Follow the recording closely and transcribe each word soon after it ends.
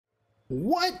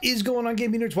What is going on,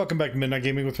 gaming nerds? Welcome back to Midnight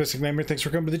Gaming with Designare. Thanks for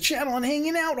coming to the channel and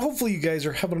hanging out. Hopefully you guys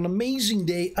are having an amazing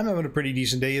day. I'm having a pretty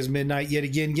decent day. It's midnight yet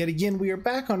again. We are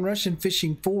back on Russian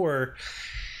Fishing 4.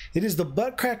 It is the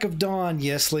butt crack of dawn,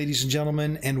 yes, ladies and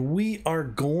gentlemen, and we are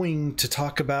going to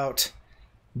talk about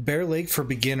Bear Lake for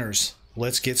beginners.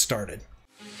 Let's get started.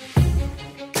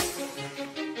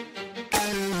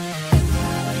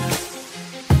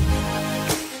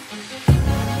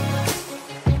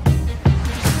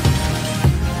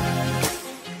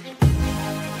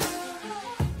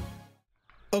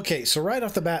 Okay, so right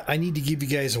off the bat, I need to give you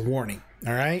guys a warning,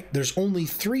 all right? There's only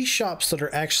 3 shops that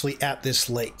are actually at this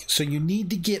lake. So you need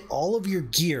to get all of your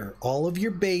gear, all of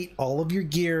your bait, all of your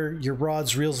gear, your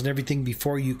rods, reels, and everything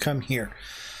before you come here.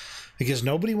 Because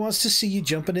nobody wants to see you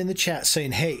jumping in the chat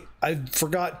saying, hey, I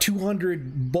forgot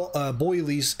 200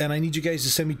 boilies and I need you guys to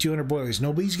send me 200 boilies.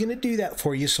 Nobody's going to do that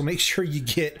for you, so make sure you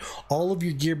get all of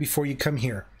your gear before you come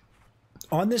here.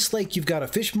 On this lake, you've got a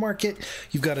fish market,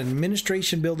 you've got an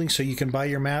administration building so you can buy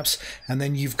your maps, and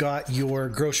then you've got your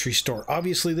grocery store.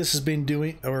 Obviously, this has been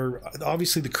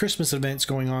obviously the Christmas event's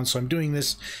going on, so I'm doing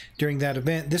this during that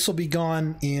event. This will be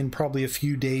gone in probably a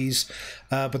few days,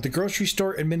 but the grocery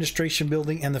store, administration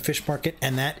building, and the fish market,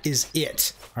 and that is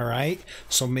it, all right?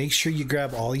 So make sure you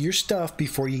grab all your stuff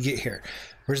before you get here.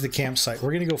 Where's the campsite?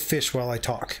 We're going to go fish while I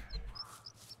talk.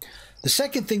 The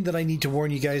second thing that I need to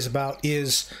warn you guys about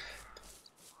is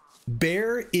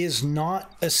Bear is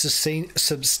not a sustainable,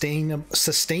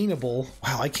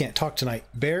 wow, I can't talk tonight.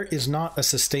 Bear is not a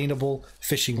sustainable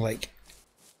fishing lake,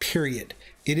 period.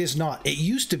 It is not. It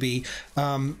used to be.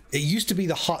 It used to be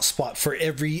the hot spot for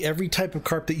every type of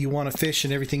carp that you want to fish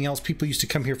and everything else. People used to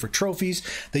come here for trophies.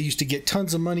 They used to get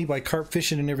tons of money by carp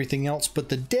fishing and everything else. But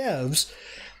the devs,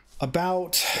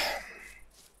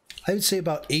 I would say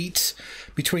about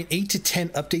between 8 to 10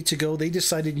 updates ago, they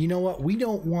decided, you know what, we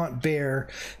don't want Bear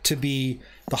to be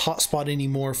the hotspot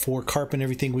anymore for carp and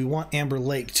everything. We want Amber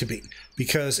Lake to be,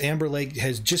 because Amber Lake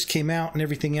has just came out and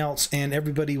everything else, and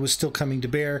everybody was still coming to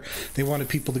Bear. They wanted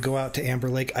people to go out to Amber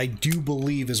Lake, I do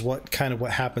believe, is what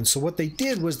happened. So what they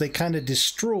did was they kind of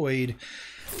destroyed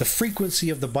the frequency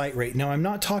of the bite rate. Now, I'm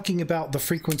not talking about the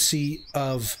frequency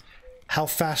of how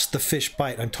fast the fish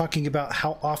bite. I'm talking about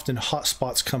how often hot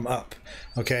spots come up.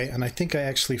 Okay, and I think I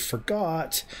actually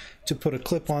forgot to put a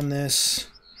clip on this.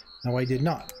 No, I did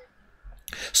not.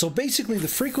 So basically, the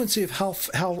frequency of how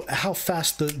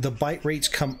fast the bite rates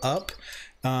come up,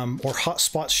 or hot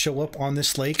spots show up on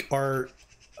this lake,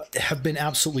 have been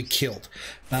absolutely killed.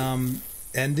 And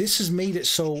this has made it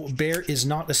so Bear is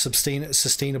not a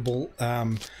sustainable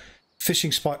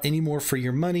fishing spot anymore for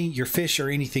your money, your fish, or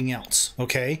anything else.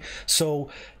 Okay,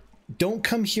 so don't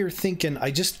come here thinking,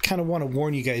 I just kind of want to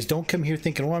warn you guys, don't come here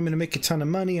thinking, oh, I'm going to make a ton of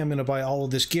money, I'm going to buy all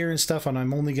of this gear and stuff, and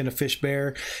I'm only going to fish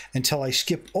Bear until I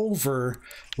skip over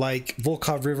like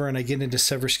Volkhov River and I get into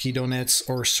Seversky Donets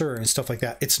or Sur and stuff like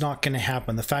that. It's not going to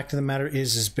happen. The fact of the matter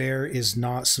is Bear is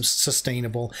not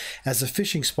sustainable as a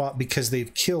fishing spot because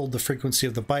they've killed the frequency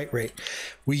of the bite rate.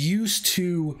 We used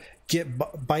to get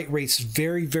bite rates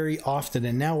very often,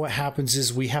 and now what happens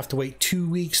is we have to wait 2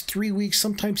 weeks, 3 weeks,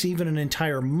 sometimes even an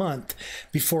entire month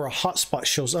before a hotspot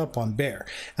shows up on Bear.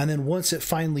 And then once it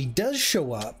finally does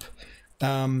show up,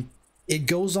 it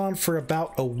goes on for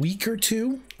about a week or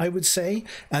two, I would say,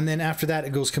 and then after that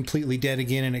it goes completely dead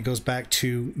again and it goes back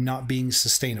to not being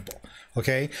sustainable.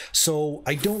 Okay, so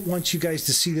I don't want you guys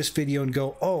to see this video and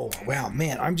go, oh wow,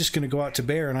 man, I'm just going to go out to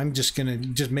Bear and I'm just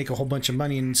going to make a whole bunch of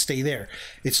money and stay there.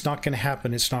 It's not going to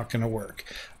happen. It's not going to work.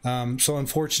 So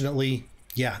unfortunately,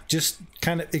 yeah, just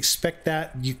kind of expect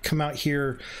that. You come out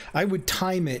here, I would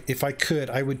time it if I could.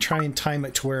 I would try and time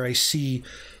it to where I see,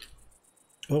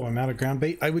 oh, I'm out of ground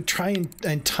bait. I would try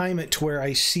and time it to where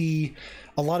I see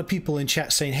a lot of people in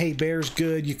chat saying, hey, Bear's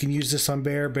good, you can use this on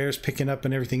Bear, Bear's picking up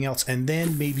and everything else, and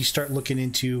then maybe start looking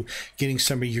into getting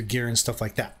some of your gear and stuff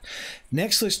like that.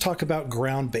 Next, let's talk about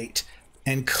ground bait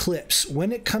and clips.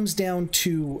 When it comes down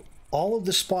to all of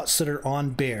the spots that are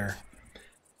on Bear,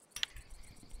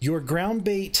 your ground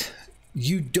bait,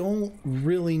 you don't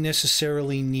really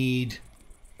necessarily need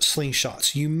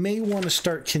slingshots. You may want to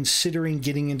start considering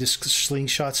getting into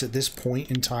slingshots at this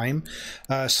point in time.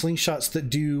 Slingshots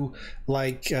that do,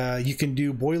 like, you can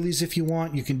do boilies if you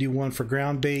want, you can do one for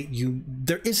ground bait.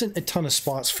 There isn't a ton of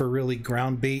spots for really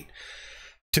ground bait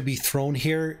to be thrown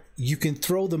here. You can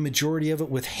throw the majority of it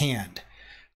with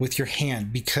your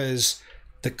hand, because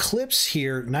the clips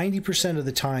here, 90% of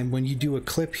the time when you do a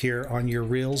clip here on your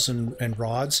reels and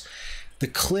rods, the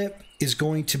clip is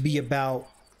going to be about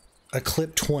a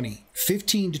clip 20.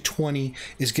 15 to 20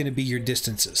 is going to be your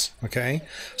distances. Okay,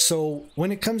 so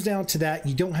when it comes down to that,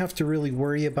 you don't have to really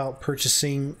worry about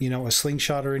purchasing, you know, a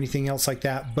slingshot or anything else like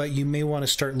that, but you may want to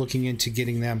start looking into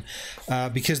getting them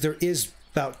because there is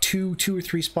about two or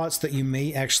three spots that you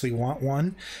may actually want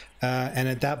one, and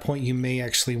at that point you may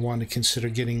actually want to consider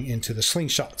getting into the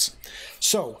slingshots.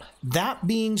 So that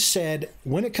being said,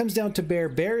 when it comes down to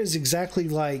bear is exactly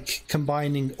like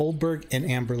combining Oldberg and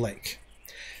Amber Lake.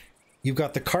 You've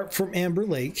got the carp from Amber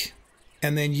Lake,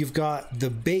 and then you've got the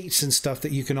baits and stuff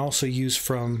that you can also use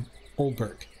from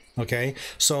Oldberg. Okay,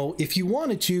 so if you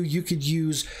wanted to, you could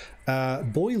use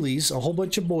boilies, a whole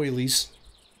bunch of boilies,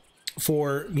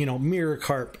 for, you know, mirror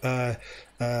carp,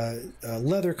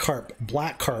 leather carp,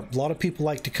 black carp. A lot of people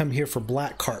like to come here for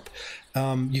black carp.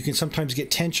 You can sometimes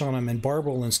get tench on them and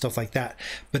barbel and stuff like that.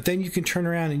 But then you can turn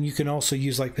around and you can also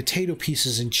use like potato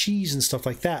pieces and cheese and stuff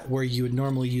like that, where you would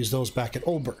normally use those back at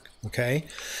Oldberg. Okay,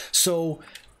 so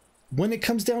when it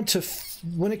comes down to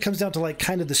like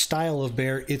kind of the style of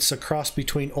bear, it's a cross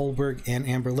between Oldberg and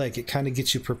Amber Lake. It kind of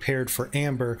gets you prepared for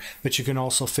amber, but you can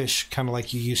also fish kind of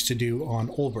like you used to do on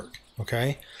Oldberg.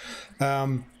 Okay,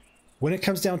 when it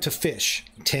comes down to fish,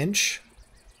 tench,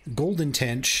 golden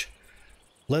tench,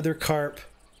 leather carp,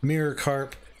 mirror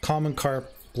carp, common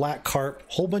carp, black carp,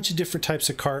 whole bunch of different types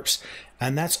of carps,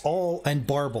 and that's all, and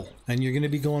barbel, and you're going to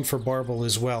be going for barbel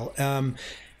as well.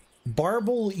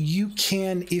 Barbel, you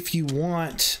can, if you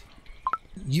want,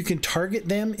 you can target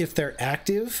them if they're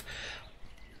active,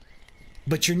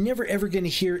 but you're never ever going to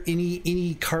hear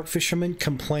any carp fishermen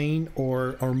complain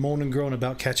or moan and groan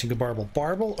about catching a barbel.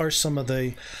 Barbel are some of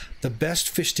the best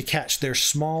fish to catch. They're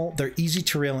small, they're easy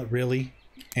to reel. Really,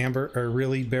 Amber, or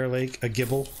really Bear Lake, a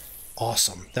gibble,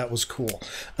 awesome, that was cool.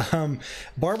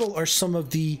 Barbel are some of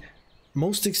the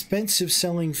most expensive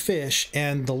selling fish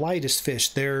and the lightest fish.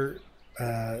 Their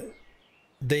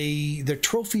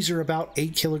trophies are about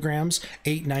 8 kilograms,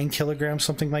 9 kilograms,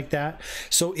 something like that.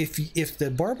 So if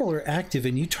the barbel are active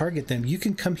and you target them, you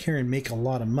can come here and make a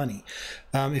lot of money.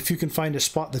 If you can find a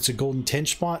spot that's a golden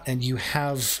tench spot and you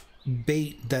have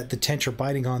bait that the tench are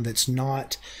biting on that's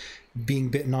not being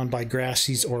bitten on by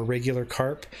grassies or regular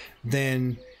carp,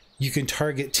 then you can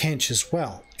target tench as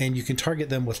well, and you can target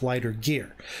them with lighter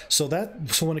gear. So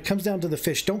when it comes down to the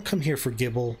fish, don't come here for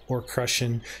gibble or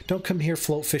crushing. Don't come here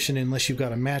float fishing unless you've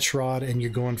got a match rod and you're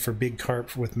going for big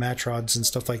carp with match rods and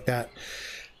stuff like that.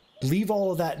 Leave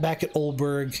all of that back at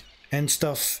Oldberg and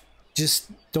stuff.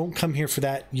 Just don't come here for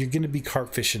that. You're going to be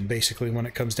carp fishing basically when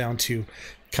it comes down to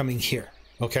coming here.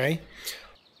 Okay.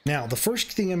 Now, the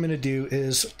first thing I'm going to do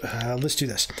is, let's do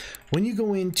this. When you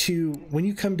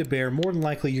come to bear, more than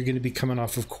likely you're going to be coming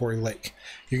off of Quarry Lake.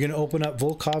 You're going to open up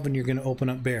Volkhov and you're going to open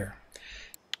up bear.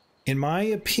 In my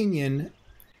opinion,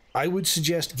 I would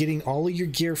suggest getting all of your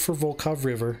gear for Volkhov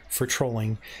River for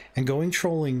trolling and going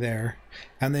trolling there,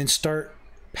 and then start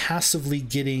passively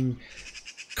getting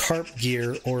carp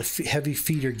gear or heavy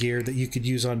feeder gear that you could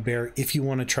use on bear if you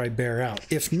want to try bear out.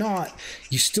 If not,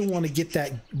 you still want to get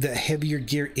that heavier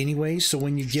gear anyway, so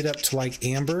when you get up to like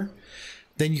amber,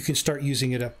 then you can start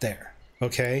using it up there.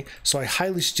 Okay, so I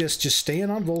highly suggest just staying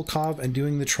on Volkhov and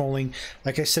doing the trolling.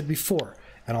 Like I said before,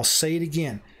 and I'll say it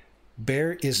again,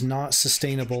 bear is not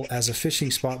sustainable as a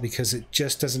fishing spot because it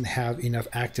just doesn't have enough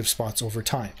active spots over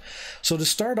time. So to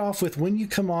start off with, when you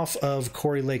come off of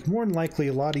Quarry Lake, more than likely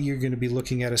a lot of you are going to be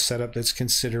looking at a setup that's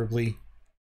considerably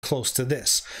close to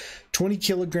this. 20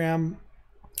 kilogram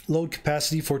load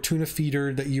capacity for tuna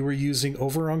feeder that you were using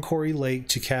over on Quarry Lake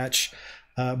to catch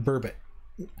burbot,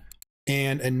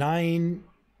 and a 9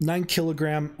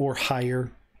 kilogram or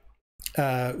higher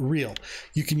reel.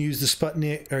 You can use the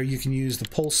Sputnik or you can use the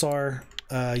Pulsar.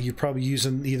 You're probably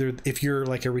using either, if you're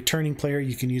like a returning player,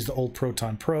 you can use the old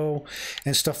Proton Pro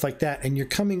and stuff like that. And you're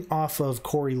coming off of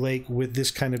Quarry Lake with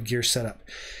this kind of gear setup.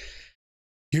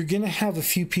 You're going to have a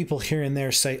few people here and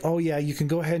there say, oh yeah, you can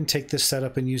go ahead and take this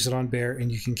setup and use it on bear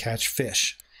and you can catch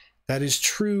fish. That is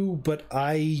true, but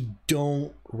I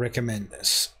don't recommend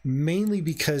this, mainly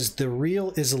because the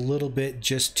reel is a little bit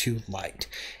just too light.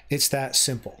 It's that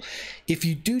simple. If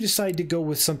you do decide to go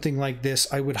with something like this,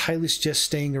 I would highly suggest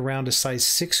staying around a size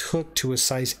 6 hook to a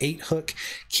size 8 hook.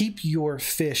 Keep your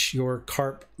fish, your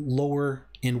carp, lower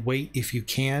in weight if you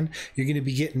can. You're going to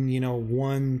be getting,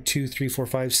 1, 2, 3, 4,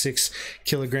 5, 6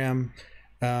 kilogram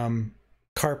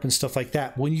carp and stuff like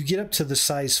that. When you get up to the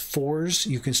size 4s,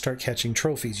 you can start catching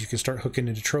trophies. You can start hooking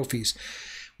into trophies.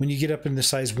 When you get up in the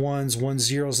size 1s,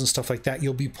 1.0s and stuff like that,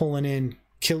 you'll be pulling in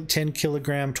 10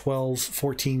 kilogram, 12,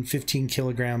 14, 15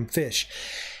 kilogram fish.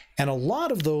 And a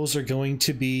lot of those are going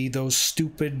to be those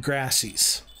stupid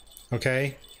grassies.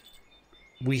 Okay?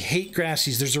 We hate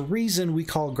grassies. There's a reason we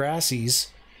call grassies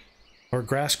or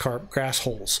grass carp grass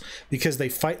holes, because they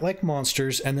fight like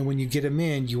monsters, and then when you get them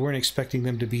in, you weren't expecting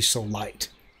them to be so light.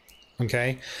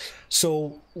 Okay,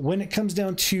 so when it comes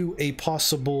down to a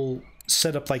possible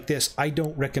setup like this, I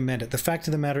don't recommend it. The fact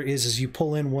of the matter is you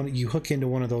pull in one, you hook into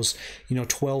one of those,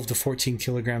 12 to 14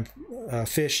 kilogram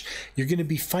fish, you're going to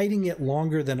be fighting it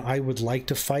longer than I would like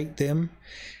to fight them.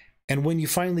 And when you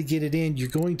finally get it in, you're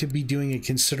going to be doing a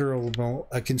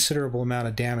considerable amount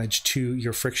of damage to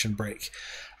your friction brake.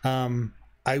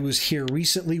 I was here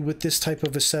recently with this type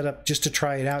of a setup just to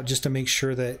try it out, just to make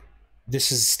sure that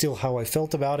this is still how I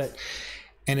felt about it,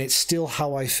 and it's still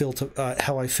how I feel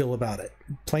about it.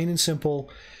 Plain and simple,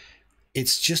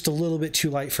 it's just a little bit too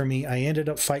light for me. I ended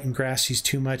up fighting grassies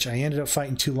too much. I ended up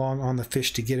fighting too long on the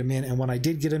fish to get them in, and when I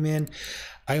did get them in,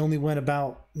 I only went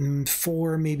about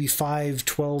 4, maybe 5,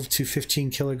 12 to 15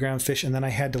 kilogram fish, and then I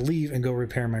had to leave and go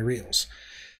repair my reels.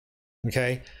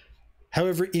 Okay.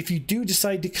 However, if you do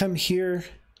decide to come here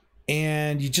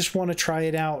and you just want to try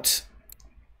it out,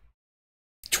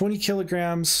 20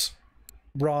 kilograms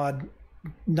rod,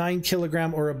 9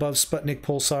 kilogram or above Sputnik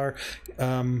Pulsar,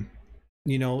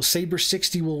 Saber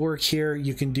 60 will work here.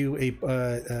 You can do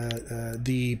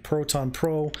the Proton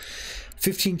Pro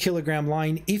 15 kilogram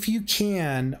line if you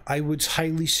can. I would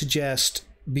highly suggest,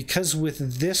 because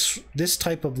with this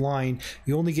type of line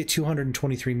you only get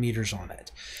 223 meters on it.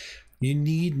 You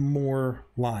need more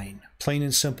line. Plain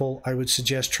and simple, I would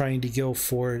suggest trying to go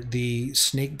for the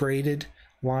snake braided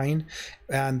line,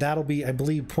 and that'll be, I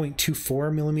believe,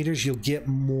 0.24 millimeters. You'll get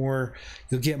more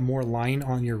line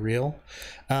on your reel.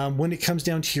 When it comes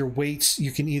down to your weights, you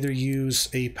can either use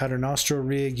a Paternoster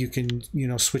rig, you can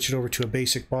switch it over to a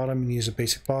basic bottom and use a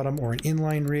basic bottom, or an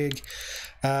inline rig.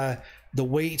 The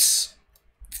weights,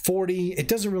 40, it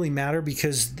doesn't really matter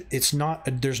because it's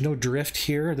not, there's no drift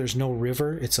here, there's no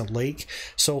river, it's a lake.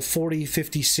 So 40,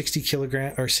 50, 60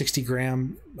 kilogram or 60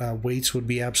 gram weights would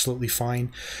be absolutely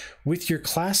fine. With your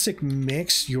classic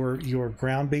mix, your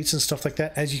ground baits and stuff like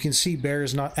that, as you can see, bear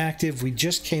is not active. We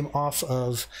just came off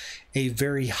of a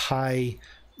very high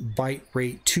bite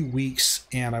rate 2 weeks,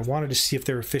 and I wanted to see if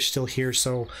there were fish still here.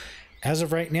 So as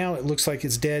of right now, it looks like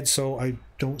it's dead, so I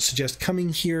don't suggest coming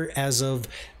here as of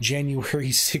January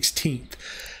 16th.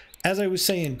 As I was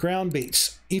saying, ground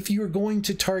baits. If you're going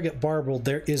to target barbel,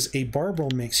 there is a barbel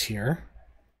mix here,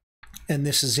 and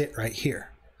this is it right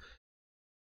here.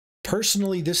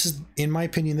 Personally, this is, in my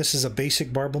opinion, this is a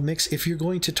basic barbel mix. If you're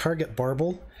going to target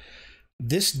barbel,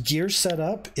 this gear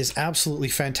setup is absolutely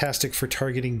fantastic for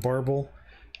targeting barbel.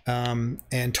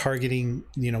 And targeting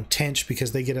tench,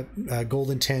 because they get up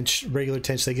golden tench, regular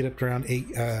tench, they get up to around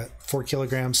 4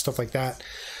 kilograms, stuff like that.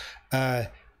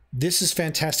 This is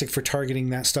fantastic for targeting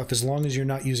that stuff, as long as you're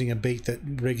not using a bait that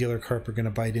regular carp are going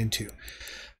to bite into.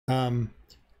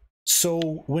 So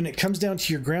when it comes down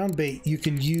to your ground bait, you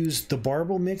can use the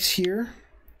barbel mix here.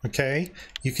 Okay,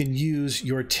 you can use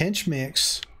your tench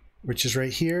mix, which is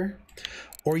right here,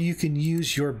 or you can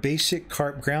use your basic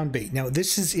carp ground bait. Now,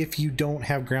 this is if you don't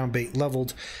have ground bait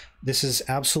leveled. This is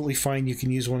absolutely fine. You can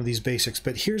use one of these basics.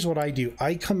 But here's what I do.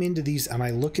 I come into these and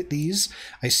I look at these.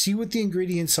 I see what the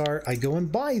ingredients are. I go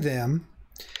and buy them,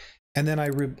 and then I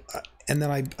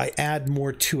add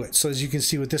more to it. So as you can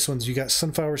see with this one, you got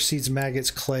sunflower seeds,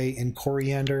 maggots, clay, and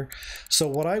coriander. So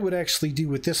what I would actually do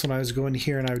with this one, I was going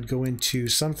here and I would go into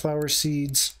sunflower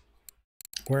seeds.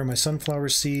 Where are my sunflower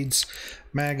seeds?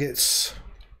 Maggots,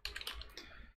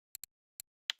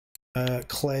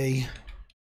 clay,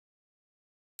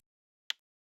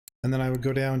 and then I would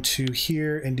go down to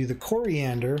here and do the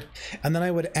coriander, and then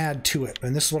I would add to it.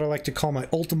 And this is what I like to call my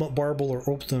ultimate barbel or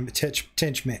ultimate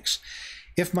tench mix.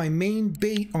 If my main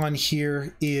bait on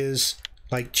here is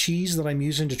like cheese that I'm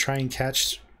using to try and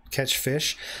catch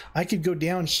fish, I could go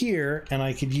down here and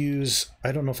I could use,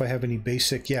 I don't know if I have any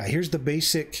basic, yeah, here's the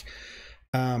basic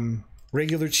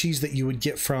regular cheese that you would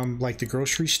get from like the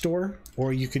grocery store,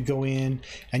 or you could go in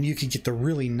and you could get the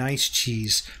really nice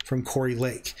cheese from Quarry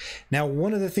Lake. Now,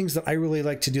 one of the things that I really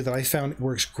like to do that I found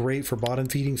works great for bottom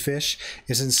feeding fish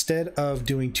is, instead of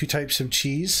doing 2 types of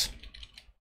cheese,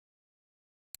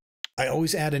 I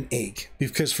always add an egg,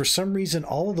 because for some reason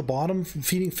all of the bottom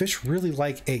feeding fish really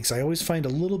like eggs. I always find a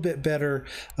little bit better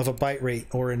of a bite rate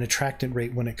or an attractant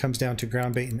rate when it comes down to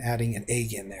ground bait and adding an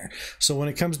egg in there. So when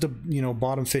it comes to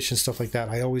bottom fish and stuff like that,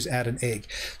 I always add an egg.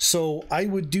 So I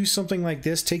would do something like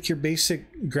this, take your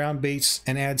basic ground baits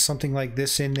and add something like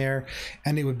this in there,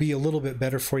 and it would be a little bit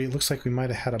better for you. It looks like we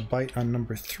might have had a bite on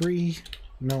number 3.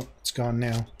 No, it's gone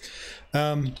now.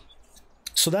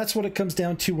 So that's what it comes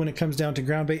down to when it comes down to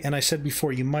ground bait. And I said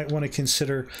before, you might want to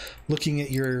consider looking at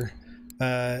your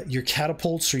your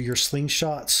catapults or your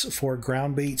slingshots for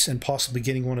ground baits and possibly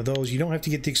getting one of those. You don't have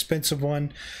to get the expensive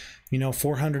one, you know,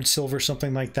 400 silver,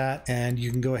 something like that, and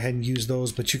you can go ahead and use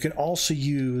those. But you can also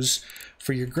use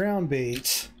for your ground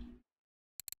bait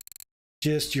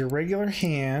just your regular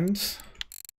hand.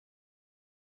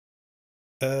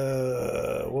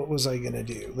 What was I gonna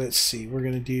do? Let's see, we're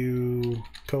gonna do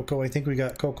cocoa. I think we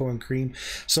got cocoa and cream.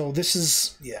 So this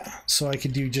is, yeah, so I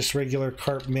could do just regular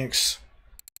carp mix.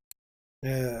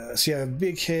 So you have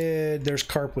big head, there's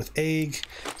carp with egg.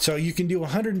 So you can do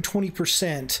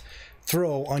 120%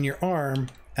 throw on your arm,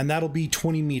 and that'll be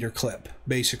 20 meter clip,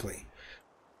 basically.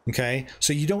 Okay,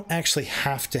 so you don't actually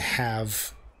have to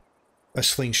have a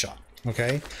slingshot.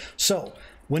 Okay, so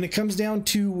when it comes down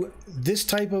to this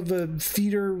type of a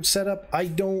feeder setup, I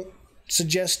don't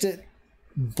suggest it.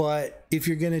 But if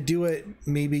you're going to do it,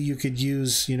 maybe you could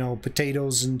use, you know,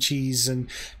 potatoes and cheese and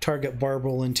target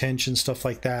barbel and tension, stuff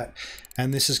like that.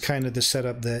 And this is kind of the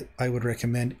setup that I would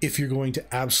recommend if you're going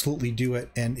to absolutely do it,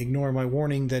 and ignore my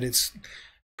warning that it's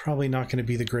probably not going to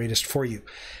be the greatest for you.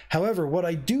 However, what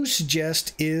I do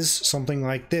suggest is something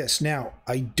like this. Now,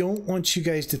 I don't want you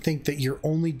guys to think that you're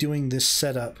only doing this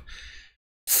setup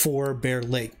for Bear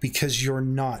Lake, because you're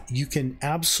not. You can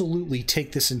absolutely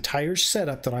take this entire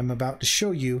setup that I'm about to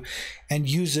show you and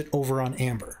use it over on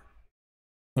Amber.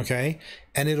 Okay,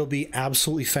 and it'll be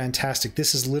absolutely fantastic.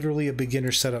 This is literally a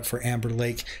beginner setup for Amber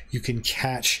Lake. You can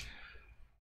catch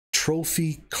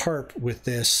trophy carp with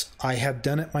this. I have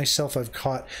done it myself. I've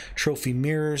caught trophy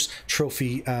mirrors,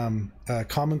 trophy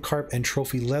common carp, and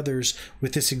trophy leathers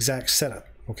with this exact setup.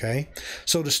 Okay,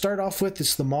 so to start off with,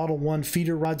 it's the Model 1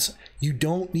 feeder rods. You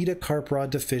don't need a carp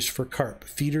rod to fish for carp.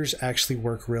 Feeders actually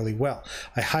work really well.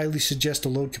 I highly suggest a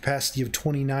load capacity of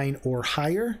 29 or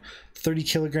higher, 30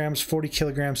 kilograms, 40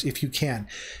 kilograms if you can.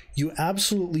 You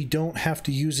absolutely don't have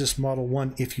to use this Model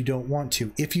 1 if you don't want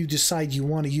to. If you decide you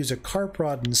want to use a carp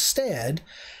rod instead,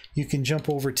 you can jump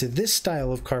over to this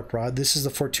style of carp rod. This is the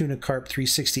Fortuna Carp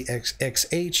 360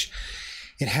 XH.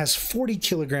 It has 40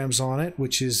 kilograms on it,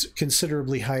 which is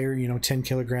considerably higher, you know, 10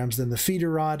 kilograms than the feeder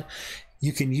rod.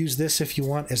 You can use this if you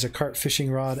want as a carp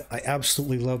fishing rod. I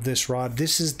absolutely love this rod.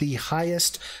 This is the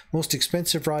highest, most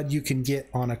expensive rod you can get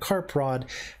on a carp rod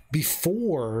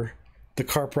before the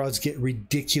carp rods get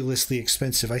ridiculously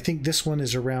expensive. I think this one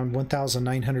is around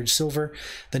 1,900 silver.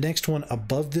 The next one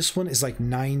above this one is like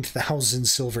 9,000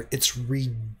 silver. It's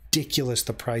ridiculous,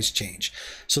 the price change.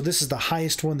 So this is the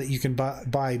highest one that you can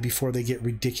buy before they get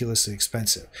ridiculously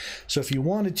expensive. So if you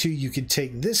wanted to, you could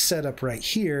take this setup right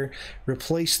here,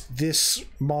 replace this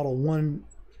Model 1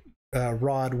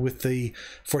 rod with the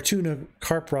Fortuna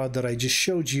carp rod that I just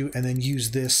showed you, and then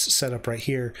use this setup right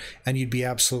here, and you'd be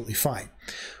absolutely fine.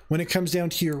 When it comes down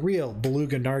to your reel,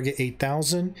 Beluga Narga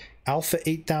 8000, Alpha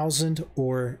 8000,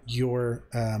 or your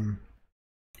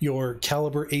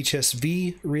Caliber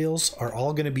HSV reels are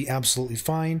all going to be absolutely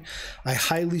fine. I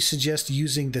highly suggest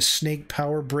using the Snake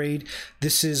Power Braid.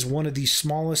 This is one of the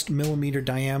smallest millimeter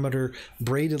diameter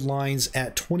braided lines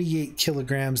at 28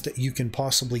 kilograms that you can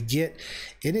possibly get.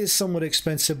 It is somewhat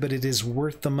expensive, but it is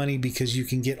worth the money because you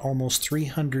can get almost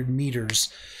 300 meters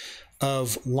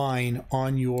of line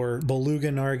on your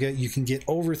Beluga Narga. You can get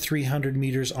over 300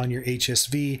 meters on your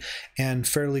HSV, and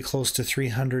fairly close to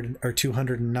 300 or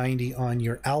 290 on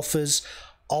your Alphas.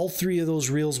 All three of those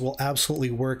reels will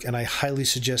absolutely work, and I highly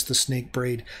suggest the Snake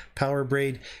Braid Power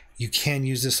Braid. You can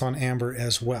use this on Amber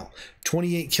as well.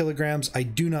 28 kilograms. I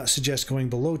do not suggest going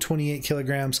below 28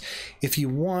 kilograms. If you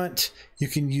want, you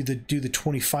can do the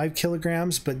 25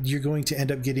 kilograms, but you're going to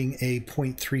end up getting a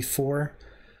 0.34.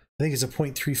 I think it's a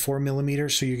 0.34 millimeter,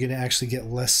 so you're going to actually get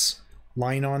less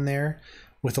line on there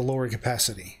with a lower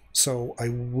capacity. So I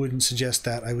wouldn't suggest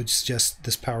that. I would suggest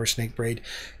this Power Snake Braid.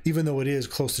 Even though it is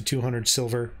close to 200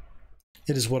 silver,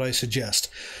 it is what I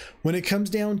suggest. When it comes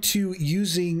down to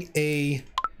using a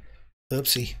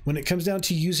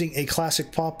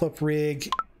classic pop-up rig,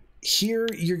 here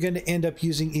you're going to end up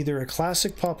using either a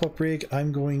classic pop-up rig.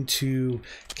 I'm going to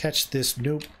catch this.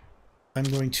 Nope. I'm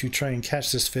going to try and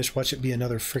catch this fish. Watch it be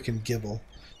another freaking gibble.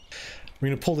 We're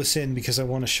going to pull this in because I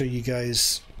want to show you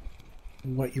guys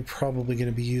what you're probably going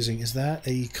to be using. Is that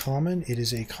a common? It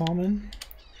is a common.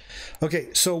 Okay,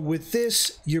 so with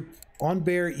this, you're on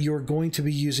Bear, you're going to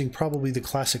be using probably the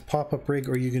classic pop-up rig,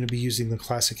 or you're going to be using the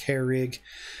classic hair rig.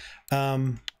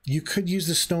 You could use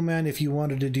the Snowman if you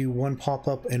wanted to do one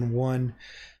pop-up and one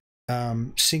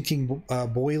sinking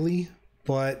boilie.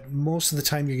 But most of the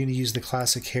time you're going to use the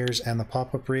classic hairs and the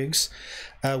pop-up rigs.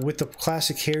 With the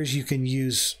classic hairs, you can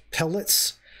use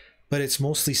pellets, but it's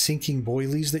mostly sinking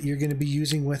boilies that you're going to be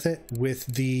using with it. With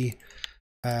the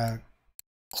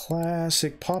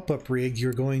classic pop-up rig,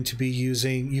 you're going to be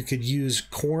using, you could use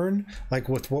corn, like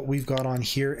with what we've got on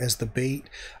here as the bait.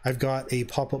 I've got a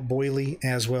pop-up boilie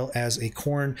as well as a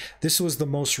corn. This was the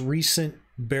most recent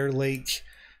Bear Lake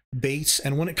baits,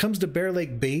 and when it comes to Bear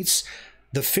Lake baits,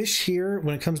 the fish here,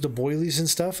 when it comes to boilies and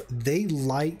stuff, they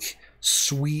like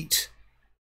sweet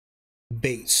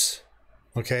baits.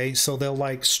 Okay, so they'll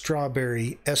like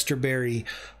strawberry, esterberry,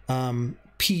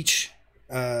 peach,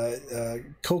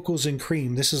 cocos and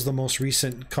cream. This is the most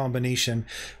recent combination.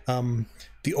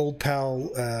 The Old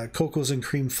Pal cocos and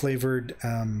cream flavored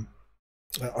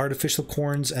artificial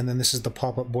corns, and then this is the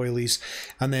pop-up boilies,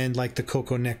 and then like the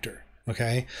cocoa nectar.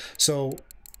 Okay, so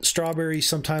strawberry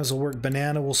sometimes will work,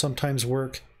 banana will sometimes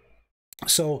work.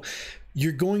 So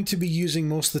you're going to be using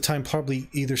most of the time probably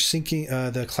either sinking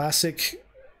the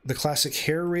classic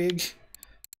hair rig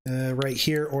right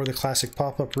here, or the classic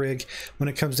pop-up rig when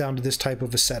it comes down to this type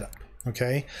of a setup.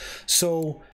 Okay,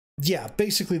 so yeah,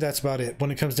 basically that's about it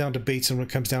when it comes down to baits and when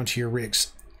it comes down to your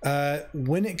rigs.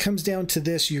 When it comes down to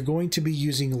this, you're going to be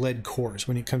using lead cores.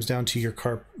 When it comes down to your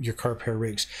carp hair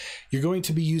rigs, you're going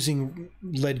to be using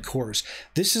lead cores.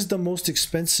 This is the most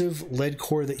expensive lead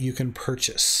core that you can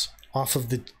purchase off of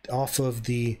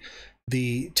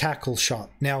the tackle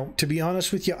shop. Now, to be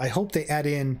honest with you, I hope they add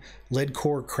in lead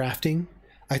core crafting.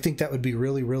 I think that would be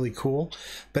really, really cool.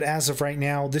 But as of right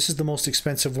now, this is the most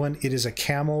expensive one. It is a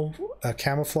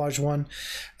camouflage one.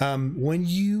 When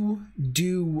you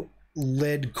do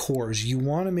lead cores, you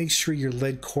want to make sure your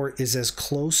lead core is as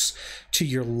close to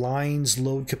your line's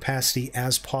load capacity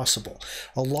as possible.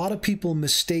 A lot of people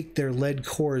mistake their lead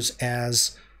cores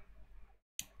as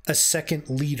a second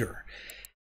leader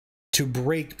to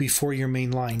break before your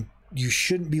main line. You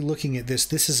shouldn't be looking at this.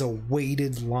 This is a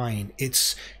weighted line.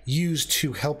 It's used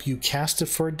to help you cast a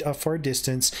far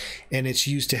distance, and it's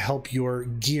used to help your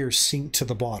gear sink to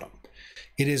the bottom.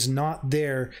 It is not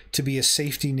there to be a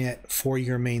safety net for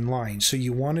your main line. So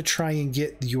you want to try and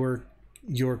get your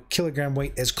kilogram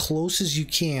weight as close as you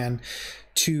can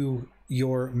to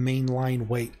your main line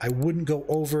weight. I wouldn't go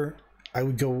over. I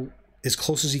would go as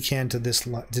close as you can to this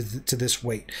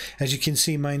weight. As you can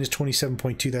see, mine is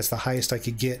 27.2. That's the highest I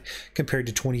could get compared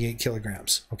to 28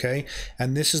 kilograms. Okay,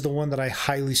 and this is the one that I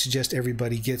highly suggest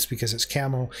everybody gets because it's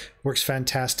camo, works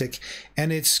fantastic,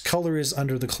 and its color is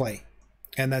under the clay,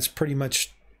 and that's pretty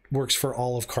much works for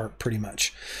all of carp pretty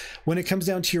much. When it comes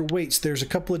down to your weights, there's a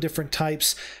couple of different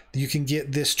types. You can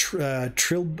get this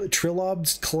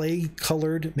Trilobs clay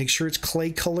colored. Make sure it's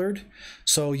clay colored.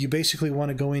 So you basically want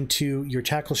to go into your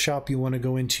tackle shop, you want to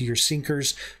go into your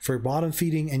sinkers for bottom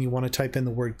feeding, and you want to type in the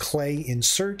word clay in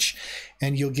search,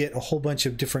 and you'll get a whole bunch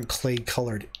of different clay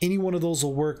colored. Any one of those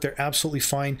will work. They're absolutely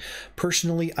fine.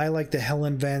 Personally, I like the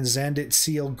Helen Van Zandit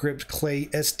CL gripped clay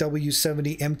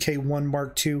SW70 MK1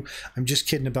 Mark II. I'm just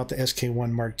kidding about the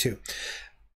SK1 Mark II.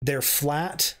 They're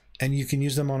flat, and you can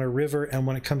use them on a river, and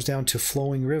when it comes down to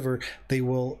flowing river, they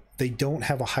don't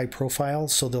have a high profile,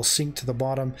 so they'll sink to the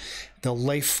bottom, they'll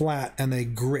lay flat, and they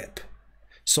grip.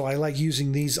 So I like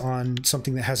using these on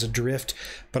something that has a drift,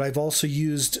 but I've also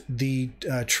used the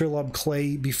Trilob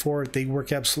clay before. They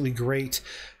work absolutely great.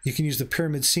 You can use the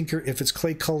Pyramid Sinker if it's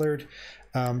clay colored.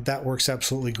 That works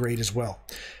absolutely great as well.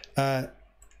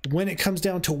 When it comes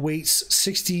down to weights,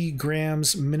 60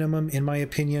 grams minimum, in my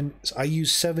opinion. I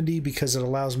use 70 because it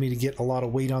allows me to get a lot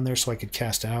of weight on there so I could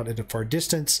cast out at a far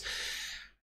distance.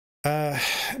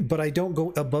 But I don't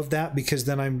go above that because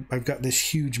then I've got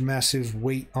this huge, massive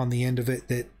weight on the end of it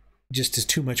that just is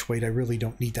too much weight. I really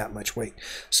don't need that much weight.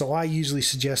 So I usually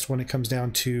suggest when it comes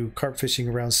down to carp fishing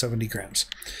around 70 grams.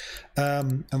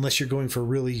 Unless you're going for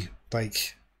really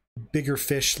like bigger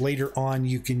fish. Later on,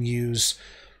 you can use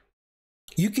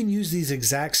these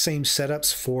exact same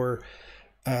setups for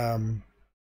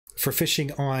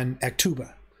fishing on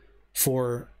Actuba,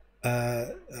 for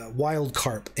wild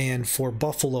carp, and for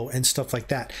buffalo and stuff like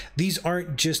that. These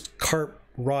aren't just carp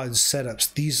rod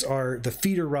setups. These are the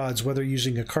feeder rods. Whether you're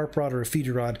using a carp rod or a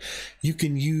feeder rod, you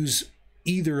can use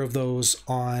either of those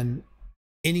on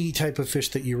any type of fish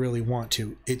that you really want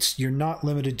to. You're not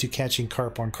limited to catching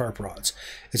carp on carp rods.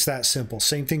 It's that simple.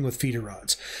 Same thing with feeder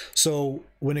rods. So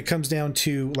when it comes down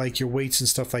to like your weights and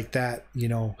stuff like that, you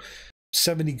know,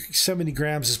 70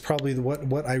 grams is probably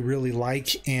what I really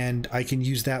like, and I can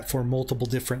use that for multiple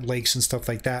different lakes and stuff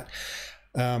like that,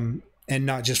 and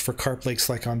not just for carp lakes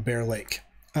like on Bear Lake.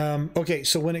 Okay,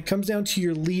 so when it comes down to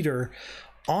your leader,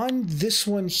 on this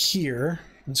one here,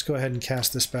 let's go ahead and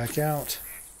cast this back out.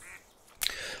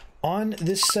 On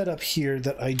this setup here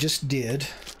that I just did,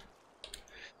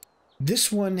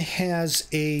 this one has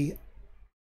a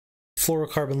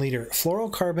fluorocarbon leader.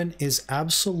 Fluorocarbon is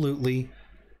absolutely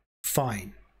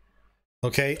fine.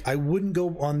 Okay, I wouldn't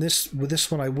go on this with this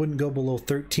one. I wouldn't go below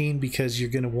 13 because you're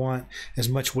going to want as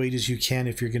much weight as you can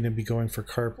if you're going to be going for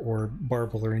carp or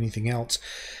barbel or anything else.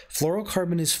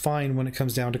 Fluorocarbon is fine when it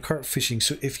comes down to carp fishing.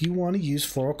 So if you want to use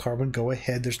fluorocarbon, go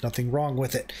ahead. There's nothing wrong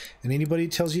with it. And anybody who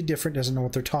tells you different doesn't know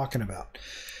what they're talking about.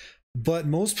 But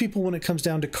most people, when it comes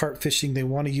down to carp fishing, they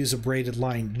want to use a braided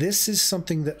line. This is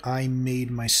something that I made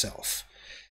myself.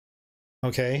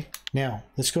 Okay, now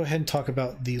let's go ahead and talk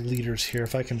about the leaders here.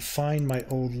 If I can find my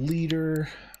old leader,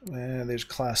 there's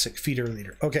classic feeder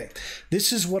leader. Okay,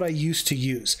 this is what I used to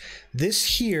use.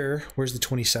 This here, where's the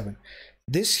 27?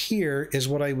 This here is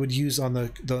what I would use on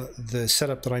the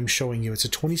setup that I'm showing you. It's a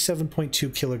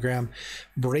 27.2 kilogram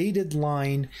braided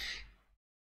line.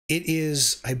 It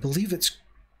is, I believe it's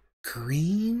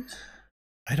green.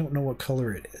 I don't know what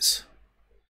color it is.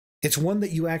 It's one that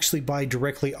you actually buy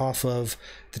directly off of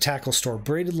the tackle store.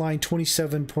 Braided line,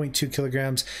 27.2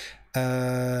 kilograms.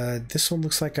 This one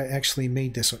looks like I actually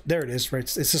made this one. There it is, right?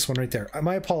 It's this one right there.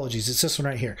 My apologies. It's this one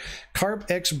right here. Carp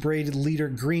X braided leader,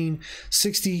 green,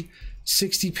 60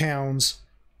 pounds.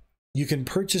 You can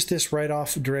purchase this right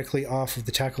off, directly off of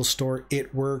the tackle store.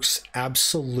 It works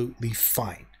absolutely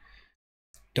fine.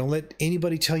 Don't let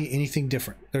anybody tell you anything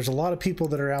different. There's a lot of people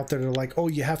that are out there that are like, oh,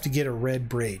 you have to get a red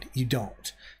braid. You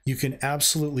don't. You can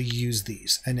absolutely use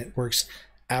these and it works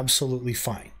absolutely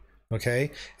fine.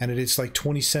 Okay. And it's like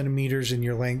 20 centimeters in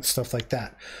your length, stuff like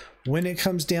that. When it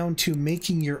comes down to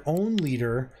making your own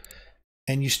leader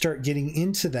and you start getting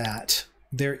into that,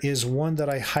 there is one that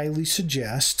I highly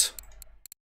suggest.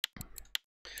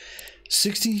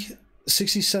 60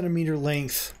 centimeter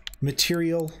length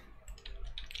material.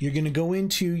 You're going to go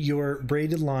into your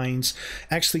braided lines,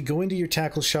 actually go into your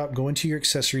tackle shop, go into your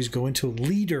accessories, go into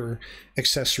leader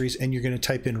accessories, and you're going to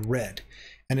type in red.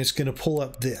 And it's going to pull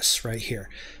up this right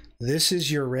here. This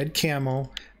is your red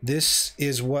camo. This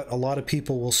is what a lot of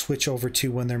people will switch over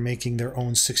to when they're making their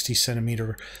own 60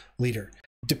 centimeter leader.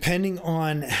 Depending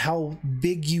on how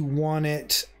big you want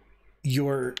it,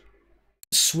 your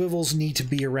swivels need to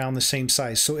be around the same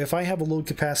size. So if I have a load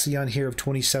capacity on here of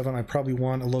 27, I probably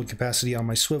want a load capacity on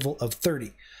my swivel of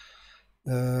 30.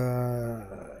 Where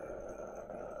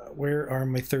are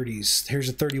my 30s? Here's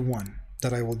a 31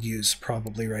 that I will use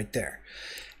probably right there.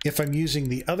 If I'm using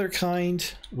the other kind,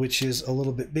 which is a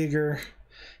little bit bigger,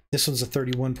 this one's a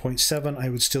 31.7, I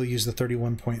would still use the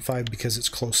 31.5 because it's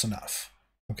close enough.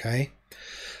 Okay,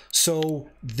 so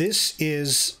this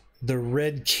is the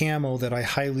red camo that I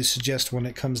highly suggest when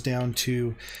it comes down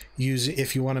to use.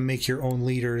 If you want to make your own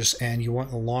leaders and you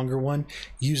want a longer one,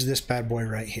 use this bad boy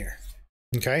right here.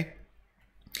 Okay,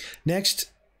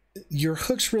 next, your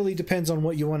hooks really depends on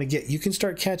what you want to get. You can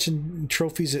start catching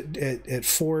trophies at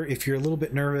 4 if you're a little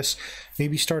bit nervous.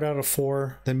 Maybe start out at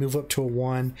 4, then move up to a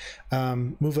 1,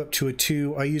 move up to a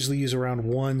 2. I usually use around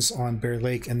 1s on Bear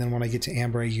Lake, and then when I get to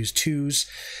Amber I use 2s.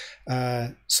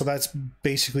 So that's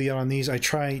basically it on these. I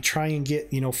try and get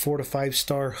 4 to 5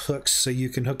 star hooks so you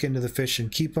can hook into the fish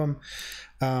and keep them.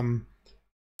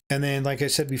 And then, like I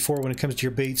said before, when it comes to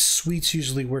your baits, sweets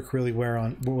usually work really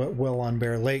well on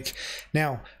Bear Lake.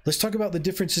 Now, let's talk about the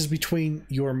differences between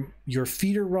your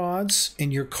feeder rods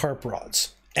and your carp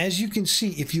rods. As you can see,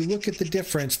 if you look at the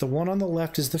difference, the one on the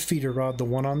left is the feeder rod, the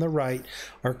one on the right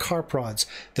are carp rods.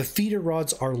 The feeder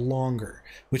rods are longer,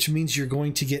 which means you're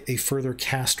going to get a further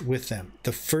cast with them.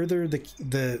 The further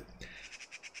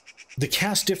the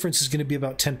cast difference is going to be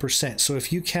about 10%. So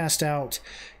if you cast out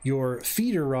your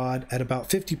feeder rod at about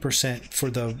 50%, for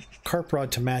the carp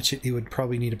rod to match it, you would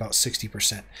probably need about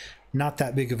 60%. Not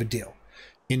that big of a deal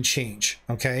in change,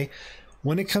 okay?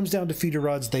 When it comes down to feeder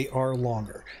rods, they are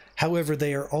longer. However,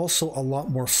 they are also a lot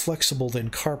more flexible than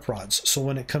carp rods. So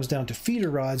when it comes down to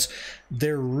feeder rods,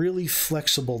 they're really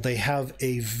flexible. They have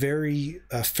a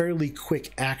fairly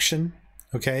quick action.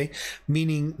 Okay,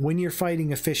 meaning when you're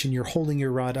fighting a fish and you're holding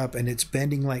your rod up and it's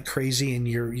bending like crazy and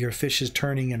your fish is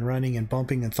turning and running and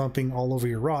bumping and thumping all over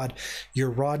your rod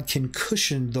can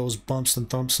cushion those bumps and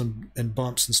thumps and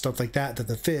bumps and stuff like that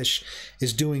the fish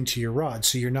is doing to your rod.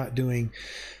 So you're not doing,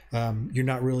 you're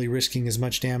not really risking as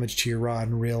much damage to your rod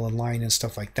and reel and line and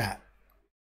stuff like that.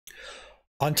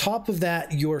 On top of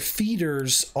that, your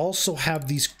feeders also have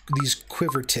these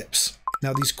quiver tips.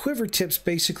 Now, these quiver tips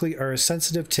basically are a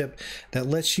sensitive tip that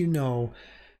lets you know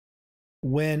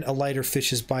when a lighter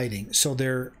fish is biting. So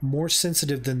they're more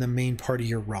sensitive than the main part of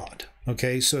your rod.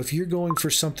 Okay, so if you're going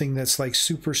for something that's like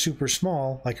super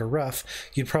small, like a rough,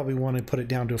 you'd probably want to put it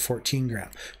down to a 14 gram.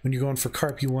 When you're going for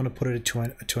carp, you want to put it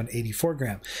to an 84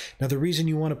 gram. Now, the reason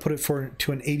you want to put it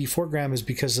to an 84 gram is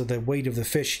because of the weight of the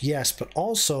fish, yes, but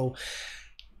also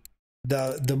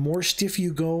The more stiff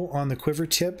you go on the quiver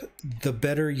tip, the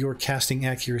better your casting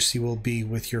accuracy will be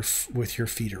with your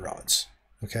feeder rods.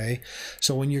 Okay,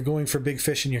 so when you're going for big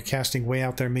fish and you're casting way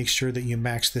out there, make sure that you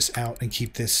max this out and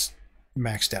keep this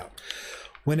maxed out.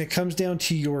 When it comes down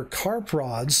to your carp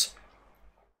rods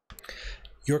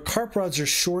are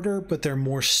shorter, but they're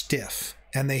more stiff,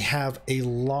 and they have a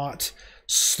lot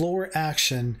slower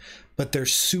action, but they're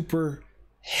super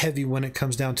heavy when it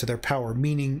comes down to their power,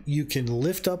 meaning you can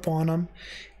lift up on them.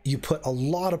 You put a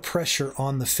lot of pressure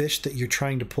on the fish that you're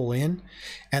trying to pull in,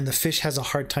 and the fish has a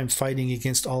hard time fighting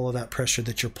against all of that pressure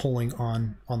that you're pulling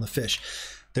on the fish.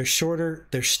 They're shorter,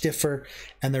 they're stiffer,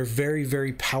 and they're very,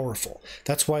 very powerful.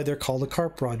 That's why they're called a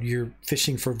carp rod. You're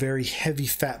fishing for very heavy,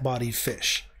 fat-bodied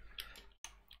fish.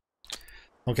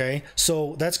 Okay,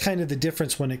 so that's kind of the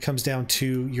difference when it comes down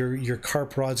to your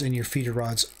carp rods and your feeder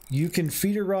rods. You can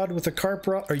feeder rod with a carp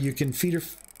rod, or you can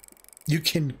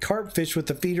carp fish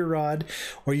with a feeder rod,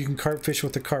 or you can carp fish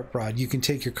with a carp rod. You can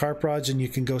take your carp rods and you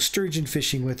can go sturgeon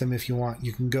fishing with them if you want.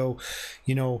 You can go,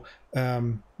 you know,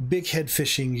 big head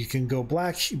fishing. You can go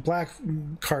black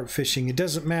carp fishing. It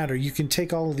doesn't matter. You can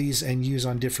take all of these and use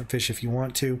on different fish if you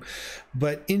want to,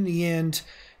 but in the end,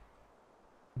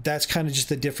 that's kind of just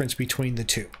the difference between the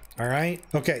two. All right.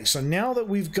 Okay, so now that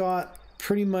we've got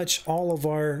pretty much all of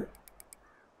our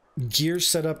gear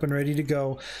set up and ready to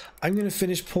go, I'm going to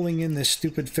finish pulling in this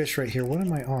stupid fish right here. What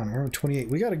am I on? We're on 28.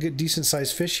 We got a good decent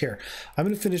sized fish here. I'm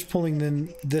going to finish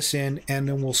pulling this in, and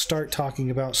then we'll start talking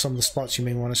about some of the spots you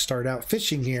may want to start out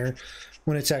fishing here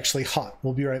when it's actually hot.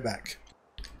 We'll be right back.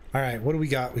 All right, what do we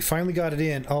got? We finally got it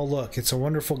in. Oh, look, it's a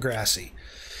wonderful grassy.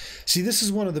 See, this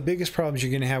is one of the biggest problems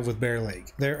you're going to have with Bear Lake.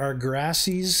 There are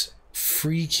grassies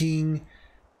freaking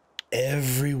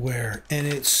everywhere, and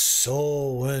it's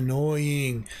so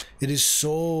annoying. It is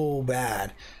so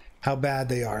bad how bad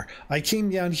they are. I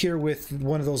came down here with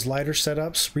one of those lighter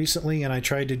setups recently, and I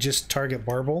tried to just target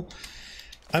barbel.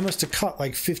 I must have caught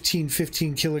like 15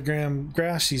 kilogram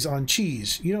grassies on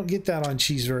cheese. You don't get that on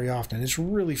cheese very often. It's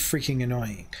really freaking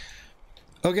annoying.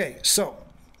 Okay, so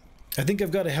I think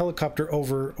I've got a helicopter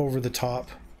over the top,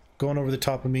 going over the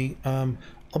top of me. I'll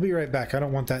be right back. I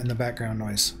don't want that in the background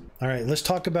noise. All right, let's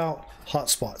talk about hot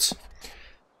spots.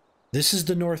 This is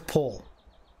the North Pole.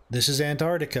 This is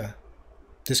Antarctica.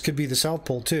 This could be the South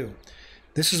Pole too.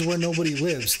 This is where nobody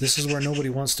lives. This is where nobody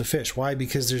wants to fish. Why?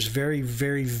 Because there's very,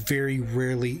 very, very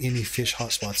rarely any fish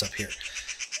hotspots up here.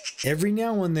 Every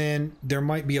now and then there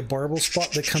might be a barbel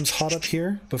spot that comes hot up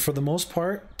here, but for the most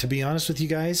part, to be honest with you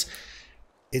guys,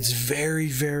 it's very,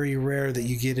 very rare that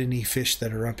you get any fish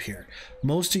that are up here.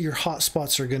 Most of your hot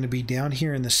spots are going to be down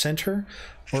here in the center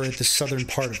or at the southern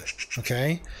part of it,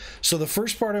 okay? So the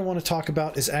first part I want to talk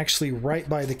about is actually right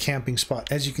by the camping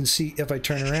spot. As you can see, if I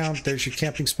turn around, there's your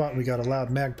camping spot, and we got a loud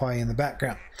magpie in the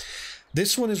background.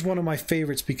 This one is one of my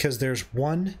favorites because there's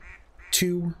 1,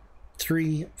 2,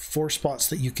 3, 4 spots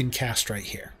that you can cast right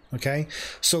here, okay?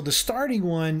 So the starting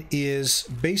one is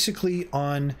basically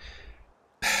on,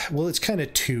 well, it's kind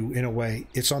of two in a way.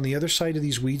 It's on the other side of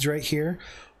these weeds right here,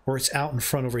 or it's out in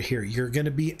front over here. You're going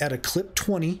to be at a clip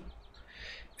 20,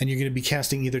 and you're going to be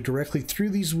casting either directly through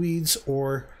these weeds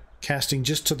or casting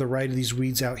just to the right of these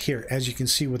weeds out here. As you can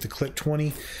see with the clip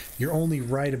 20, you're only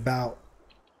right about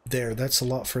there. That's a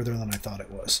lot further than I thought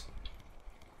it was.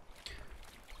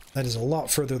 That is a lot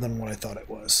further than what I thought it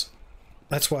was.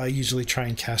 That's why I usually try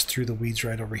and cast through the weeds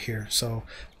right over here. So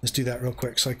let's do that real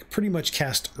quick. So I can pretty much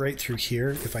cast right through here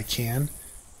if I can.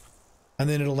 And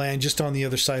then it'll land just on the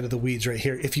other side of the weeds right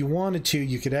here. If you wanted to,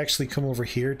 you could actually come over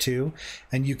here too,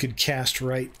 and you could cast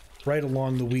right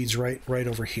along the weeds right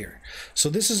over here.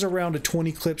 So this is around a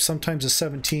 20 clip, sometimes a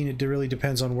 17. It really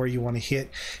depends on where you want to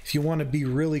hit. If you want to be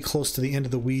really close to the end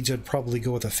of the weeds, I'd probably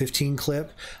go with a 15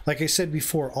 clip. Like I said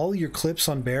before, all your clips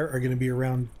on bear are going to be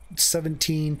around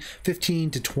 15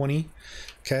 to 20.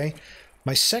 Okay,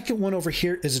 my second one over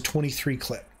here is a 23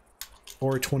 clip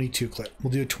or a 22 clip.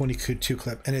 We'll do a 22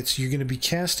 clip, and it's, you're going to be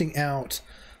casting out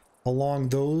along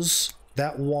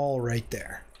that wall right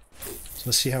there. So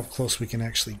let's see how close we can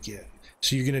actually get.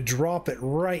 So you're going to drop it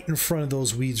right in front of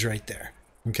those weeds right there.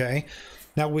 Okay,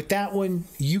 now with that one,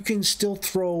 you can still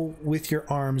throw with your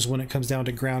arms when it comes down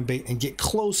to ground bait and get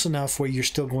close enough where you're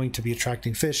still going to be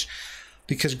attracting fish,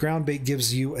 because ground bait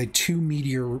gives you a 2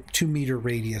 meter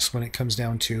radius when it comes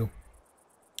down to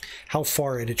how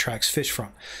far it attracts fish from.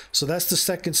 So that's the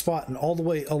second spot, and all the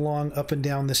way along up and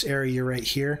down this area right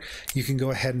here, you can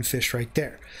go ahead and fish right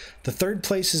there. The third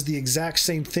place is the exact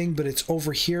same thing, but it's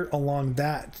over here along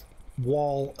that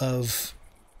wall of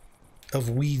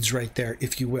weeds right there,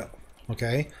 if you will.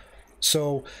 Okay,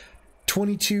 so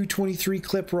 22, 23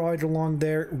 clip right along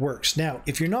there works. Now,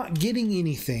 if you're not getting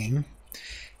anything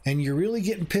and you're really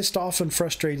getting pissed off and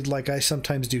frustrated like I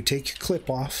sometimes do, take your clip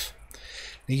off.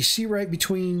 And you see right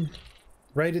between,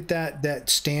 right at that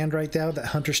stand right there, that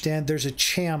hunter stand, there's a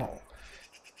channel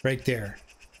right there.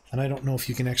 And I don't know if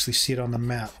you can actually see it on the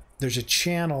map. There's a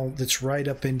channel that's right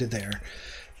up into there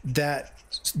that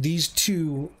these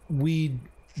two weed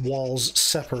walls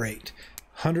separate.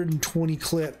 120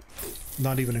 clip,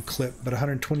 not even a clip, but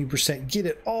 120%. Get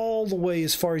it all the way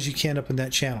as far as you can up in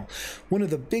that channel. One of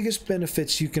the biggest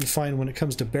benefits you can find when it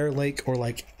comes to Bear Lake or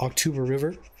like Auorus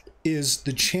River is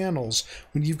the channels.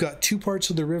 When you've got two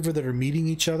parts of the river that are meeting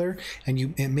each other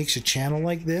and it makes a channel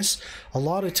like this, a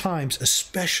lot of times,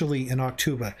 especially in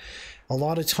Auorus, a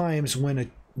lot of times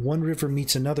when one river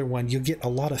meets another one, you'll get a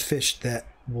lot of fish that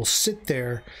will sit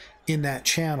there in that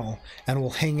channel and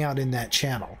will hang out in that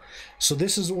channel. So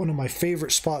this is one of my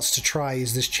favorite spots to try,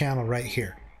 is this channel right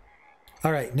here.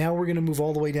 All right, now we're going to move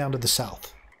all the way down to the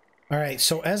south. All right,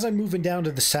 so as I'm moving down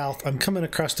to the south, I'm coming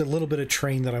across a little bit of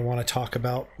terrain that I want to talk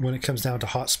about when it comes down to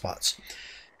hotspots.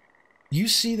 You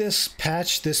see this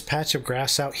patch of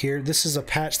grass out here? This is a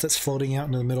patch that's floating out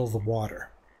in the middle of the water.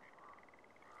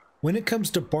 When it comes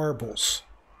to barbels,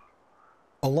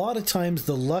 a lot of times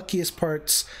the luckiest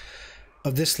parts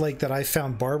of this lake that I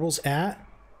found barbels at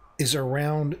is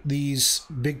around these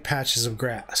big patches of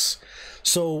grass.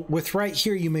 So with right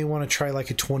here, you may want to try like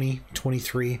a 20,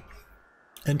 23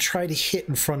 and try to hit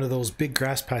in front of those big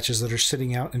grass patches that are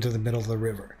sitting out into the middle of the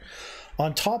river.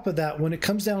 On top of that, when it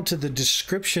comes down to the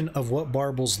description of what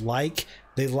barbels like,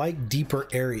 they like deeper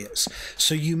areas.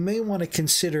 So you may want to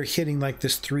consider hitting like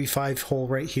this 3-5 hole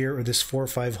right here or this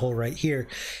 4-5 hole right here.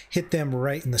 Hit them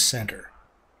right in the center.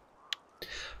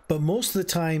 But most of the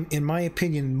time, in my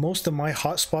opinion, most of my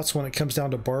hot spots when it comes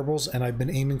down to barbels, and I've been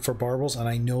aiming for barbels, and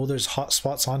I know there's hot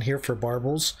spots on here for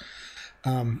barbels,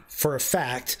 for a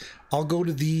fact, I'll go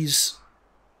to these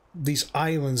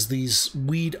islands, these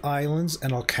weed islands,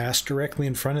 and I'll cast directly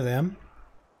in front of them.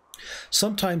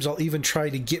 Sometimes I'll even try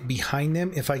to get behind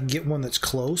them if I can get one that's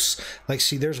close. Like,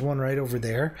 see, there's one right over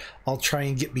there. I'll try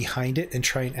and get behind it and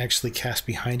try and actually cast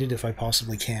behind it if I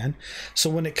possibly can. So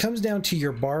when it comes down to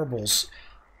your barbels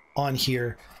on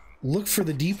here, look for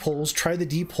the deep holes, try the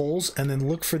deep holes, and then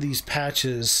look for these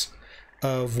patches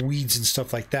of weeds and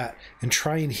stuff like that, and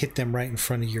try and hit them right in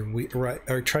front of your right,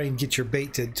 or try and get your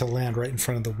bait to land right in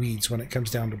front of the weeds when it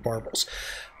comes down to barbels.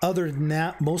 Other than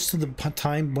that, most of the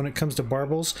time when it comes to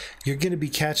barbels, you're going to be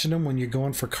catching them when you're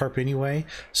going for carp anyway,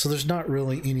 so there's not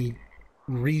really any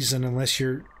reason, unless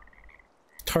you're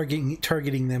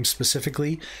targeting them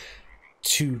specifically,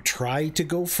 to try to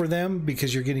go for them,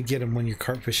 because you're going to get them when you're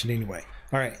carp fishing anyway.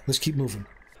 All right, let's keep moving.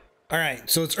 All right,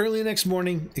 so it's early the next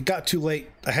morning. It got too late.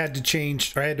 I had to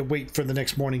change, or I had to wait for the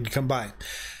next morning to come by.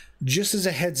 Just as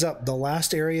a heads up, the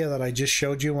last area that I just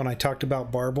showed you when I talked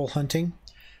about barbel hunting,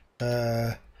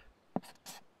 I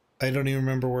don't even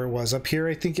remember where it was. Up here,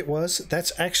 I think it was.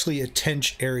 That's actually a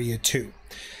tench area too.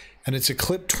 And it's a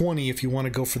clip 20 if you want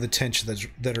to go for the tench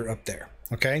that are up there.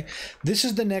 Okay, this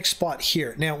is the next spot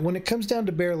here. Now, when it comes down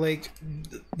to Bear Lake,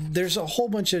 there's a whole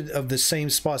bunch of the same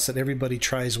spots that everybody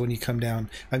tries when you come down.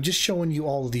 I'm just showing you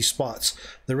all of these spots.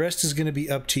 The rest is going to be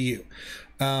up to you.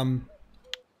 I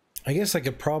guess I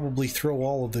could probably throw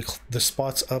all of the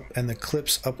spots up and the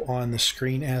clips up on the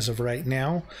screen as of right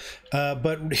now.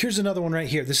 But here's another one right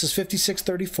here. This is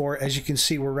 5634. As you can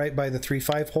see, we're right by the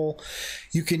 3-5 hole.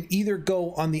 You can either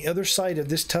go on the other side of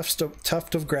this tuft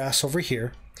of grass over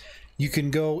here. You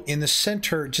can go in the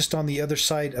center, just on the other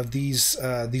side of these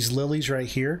lilies right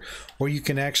here, or you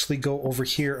can actually go over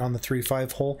here on the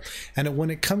 3-5 hole. And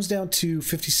when it comes down to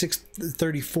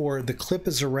 5634, the clip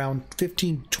is around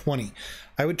 15-20.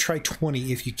 I would try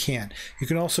 20 if you can. You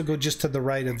can also go just to the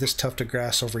right of this tuft of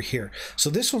grass over here.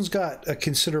 So this one's got a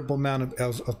considerable amount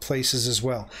of places as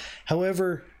well.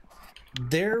 However,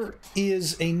 there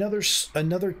is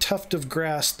another tuft of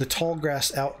grass, the tall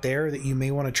grass out there, that you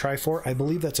may want to try for. I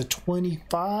believe that's a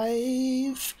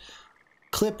 25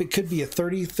 clip. It could be a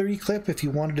 30 clip if you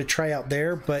wanted to try out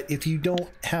there, but if you don't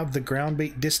have the ground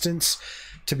bait distance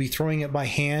to be throwing it by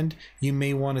hand, you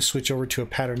may want to switch over to a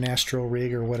Paternastral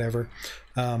rig or whatever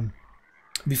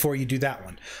before you do that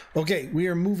one. Okay, we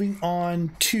are moving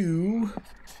on to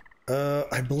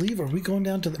I believe, are we going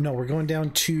down to no, we're going down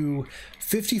to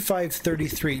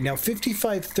 5533. Now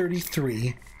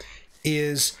 5533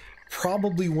 is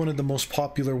probably one of the most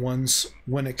popular ones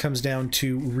when it comes down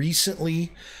to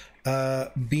recently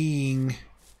being,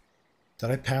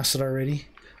 did I pass it already?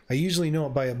 I usually know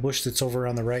it by a bush that's over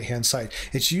on the right hand side.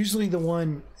 It's usually the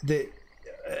one that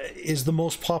is the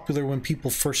most popular when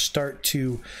people first start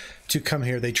to come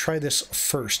here. They try this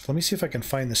first. Let me see if I can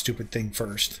find the stupid thing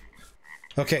first.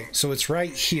 Okay, so it's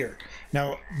right here.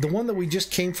 Now, the one that we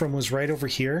just came from was right over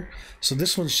here. So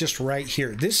this one's just right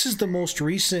here. This is the most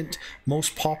recent,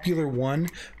 most popular one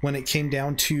when it came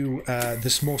down to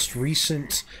this most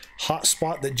recent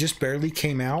hotspot that just barely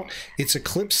came out. It's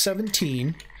Eclipse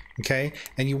 17, okay?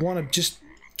 And you want to just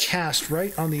cast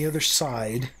right on the other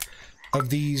side of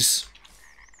these,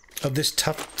 of this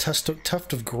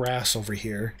tuft of grass over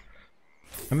here.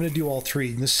 I'm going to do all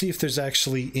three. Let's see if there's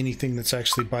actually anything that's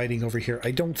actually biting over here.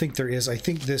 I don't think there is. I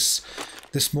think this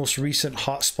most recent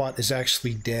hotspot is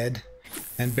actually dead,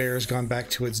 and bear has gone back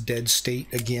to its dead state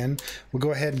again. We'll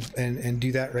go ahead and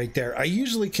do that right there. I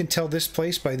usually can tell this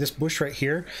place by this bush right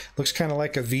here. Looks kind of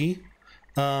like a V.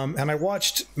 And I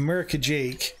watched America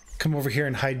Jake come over here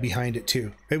and hide behind it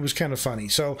too. It was kind of funny.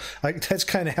 So that's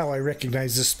kind of how I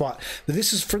recognize this spot. But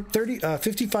this is for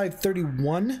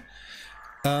 5531.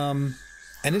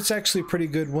 And it's actually a pretty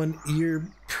good one. You're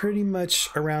pretty much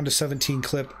around a 17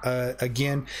 clip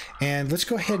again. And let's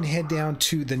go ahead and head down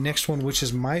to the next one, which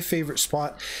is my favorite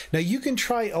spot. Now you can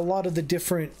try a lot of the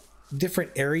different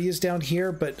areas down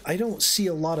here, but I don't see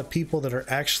a lot of people that are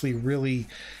actually really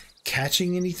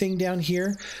catching anything down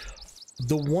here.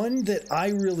 The one that I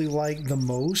really like the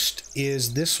most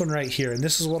is this one right here. And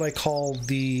this is what I call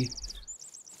the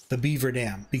beaver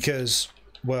dam, because,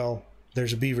 well,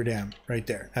 there's a beaver dam right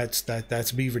there.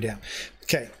 That's a beaver dam.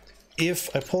 Okay,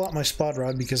 if I pull out my spot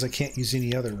rod, because I can't use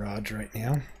any other rods right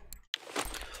now,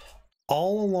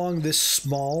 all along this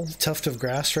small tuft of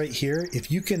grass right here, if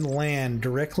you can land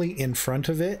directly in front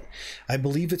of it, I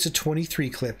believe it's a 23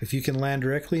 clip. If you can land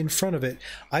directly in front of it,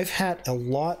 I've had a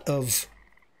lot of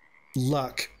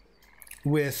luck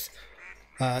with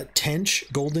tench,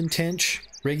 golden tench,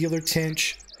 regular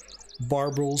tench,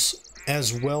 barbels,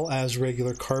 as well as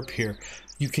regular carp here.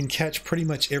 You can catch pretty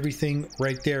much everything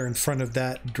right there in front of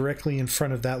that, directly in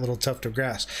front of that little tuft of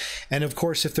grass. And of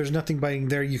course, if there's nothing biting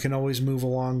there, you can always move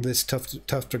along this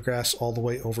tuft of grass all the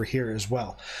way over here as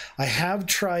well. I have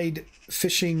tried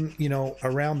fishing, you know,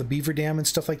 around the beaver dam and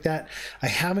stuff like that. I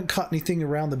haven't caught anything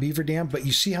around the beaver dam, but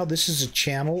you see how this is a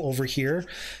channel over here?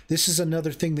 This is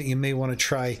another thing that you may want to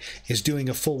try, is doing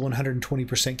a full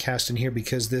 120% cast in here,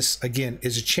 because this, again,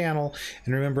 is a channel.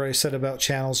 And remember I said about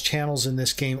channels. Channels in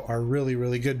this game are really,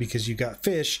 really good, because you got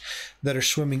fish that are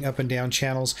swimming up and down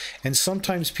channels. And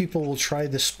sometimes people will try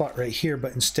this spot right here,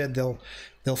 but instead they'll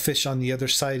fish on the other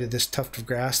side of this tuft of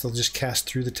grass. They'll just cast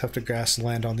through the tuft of grass and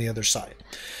land on the other side.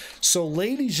 So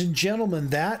ladies and gentlemen,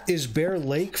 that is Bear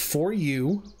Lake for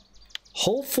you.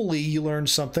 Hopefully you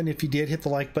learned something. If you did, hit the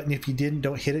like button. If you didn't,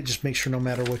 don't hit it. Just make sure no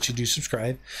matter what you do,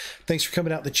 subscribe. Thanks for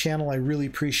coming out the channel. I really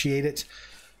appreciate it.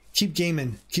 Keep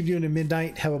gaming. Keep doing it at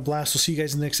midnight. Have a blast. We'll see you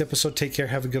guys in the next episode. Take care.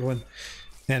 Have a good one.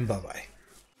 And bye-bye.